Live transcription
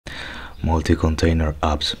multi-container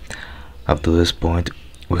apps. Up to this point,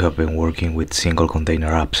 we have been working with single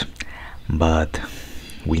container apps, but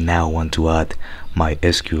we now want to add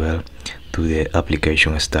MySQL to the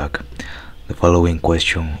application stack. The following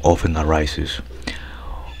question often arises: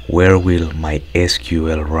 where will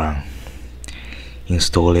MySQL run?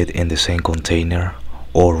 Install it in the same container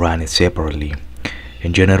or run it separately?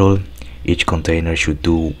 In general, each container should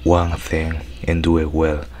do one thing and do it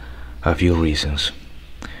well. A few reasons.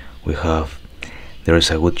 There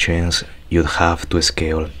is a good chance you'd have to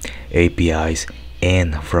scale APIs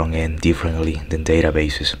and front-end differently than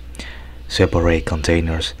databases. Separate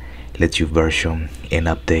containers lets you version and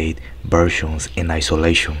update versions in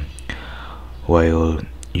isolation. While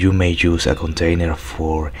you may use a container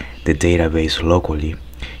for the database locally,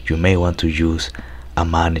 you may want to use a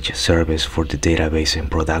managed service for the database in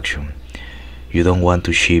production. You don't want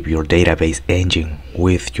to ship your database engine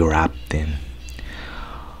with your app then.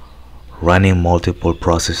 Running multiple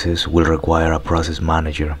processes will require a process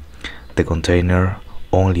manager. The container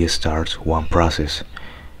only starts one process,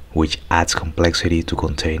 which adds complexity to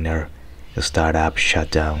container startup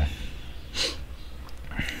shutdown.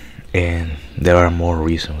 And there are more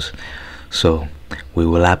reasons. So we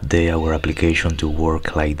will update our application to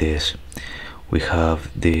work like this. We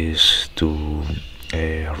have these two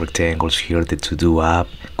rectangles here, the to-do app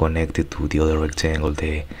connected to the other rectangle,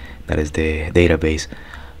 that is the database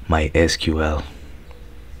MySQL.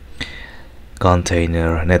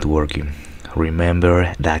 Container networking.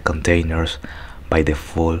 Remember that containers by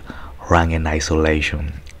default run in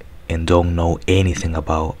isolation and don't know anything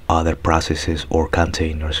about other processes or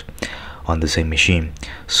containers on the same machine.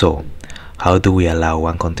 So how do we allow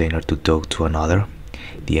one container to talk to another?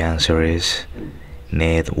 The answer is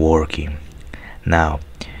networking. Now,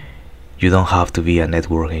 you don't have to be a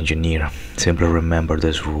network engineer. Simply remember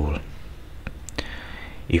this rule.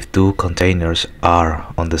 If two containers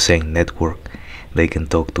are on the same network, they can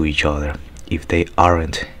talk to each other. If they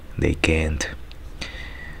aren't, they can't.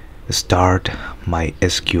 Start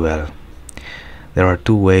MySQL. There are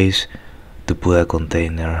two ways to put a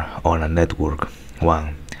container on a network.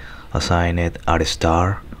 1. Assign it a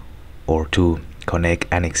star, or 2. Connect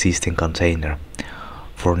an existing container.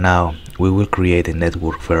 For now, we will create a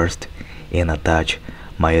network first and attach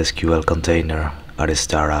MySQL container at a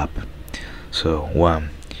star app. So 1.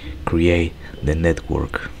 Create the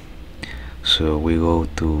network. So we go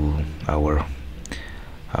to our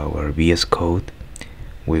VS Code.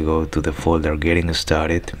 We go to the folder getting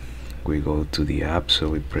started. We go to the app. So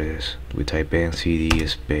we type in cd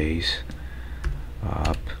space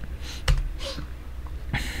app.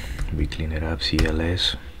 We clean it up,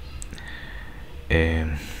 CLS,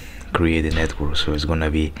 and create a network. So it's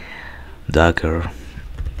gonna be Docker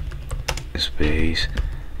space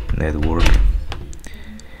network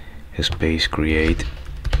space create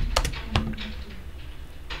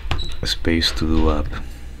space to do app.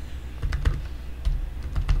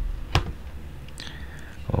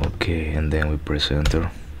 Okay, and then we press enter.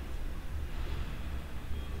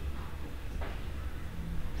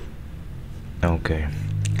 Okay.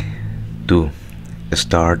 2.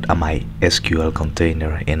 Start a MySQL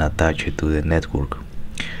container and attach it to the network.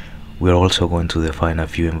 We're also going to define a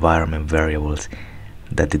few environment variables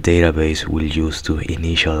that the database will use to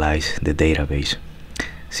initialize the database.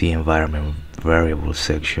 See environment variables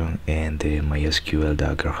section and the MySQL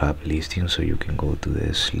Docker Hub listing, so you can go to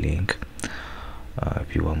this link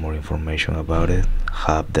if you want more information about it.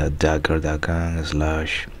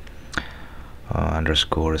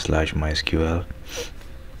 hub.docker.com/_/MySQL.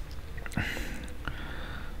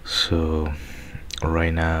 So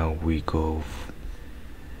right now we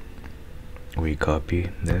copy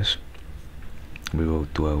this, we go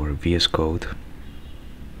to our VS Code,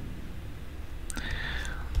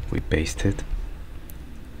 we paste it,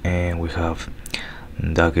 and we have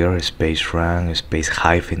Docker space run space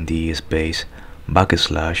 -d space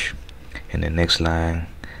 /, and the next line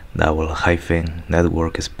double-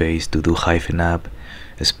 network space to do -app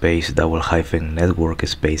space double- network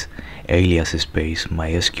space alias space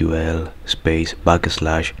MySQL space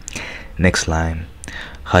 /, next line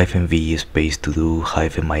 -v space to do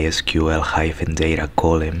 -MySQL -data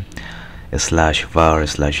colon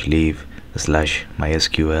 /var/lib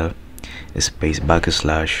 /MySQL space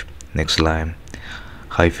 /, next line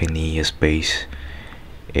 -e space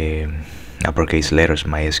uppercase letters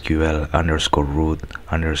MySQL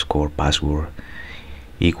 _root_password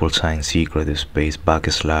 =secret space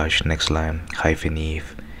 /, next line -if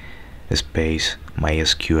space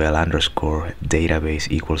MySQL _database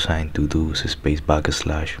 =to do space /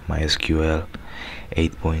 MySQL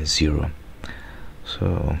 8.0.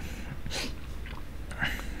 So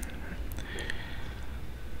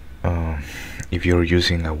if you're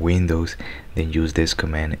using a Windows, then use this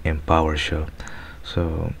command in PowerShell.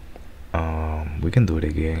 So we can do it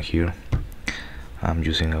again here. I'm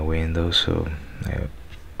using a Windows, so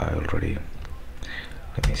I already,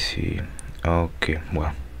 let me see. Okay,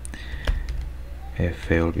 well, it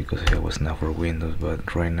failed because it was not for Windows,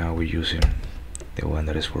 but right now we're using the one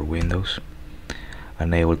that is for Windows.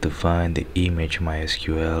 Unable to find the image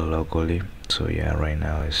MySQL locally, so yeah, right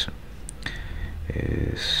now is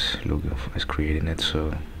creating it.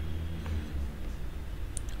 So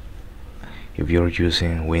if you're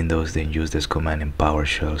using Windows, then use this command in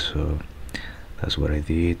PowerShell. So that's what I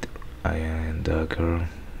did. I am Docker,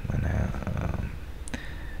 and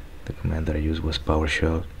the command that I used was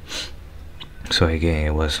PowerShell. So again,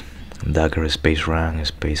 it was Docker space run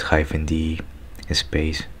space -d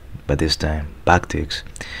space, but this time backticks,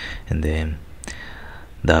 and then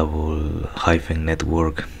double hyphen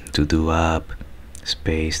network to do app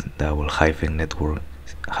space double hyphen network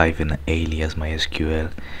hyphen alias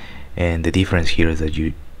MySQL. And the difference here is that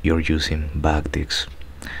you're using backticks.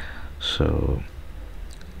 So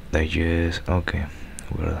I just, okay,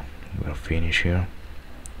 we're finished here.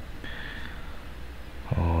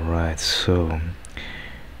 Alright, so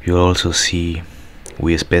you'll also see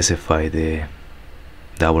we specify the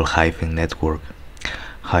double hyphen network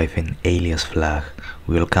hyphen alias flag.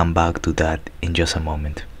 We'll come back to that in just a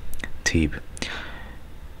moment. Tip: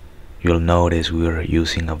 you'll notice we're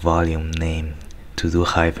using a volume name to do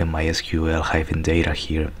hyphen MySQL hyphen data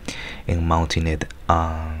here, and mounting it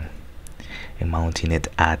at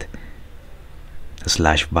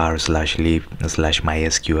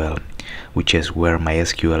 /var/lib/MySQL, which is where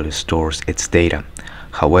MySQL stores its data.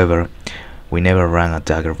 However, we never run a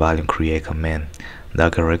Docker volume create command.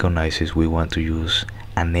 Docker recognizes we want to use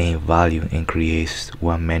a name value and creates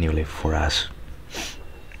one manually for us.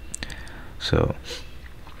 So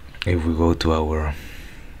if we go to our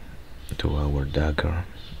Docker,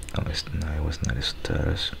 no, it was not a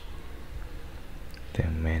status. The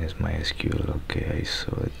main is MySQL. Okay, I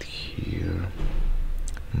saw it here.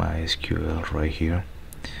 MySQL right here.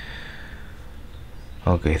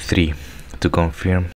 Okay, 3 to confirm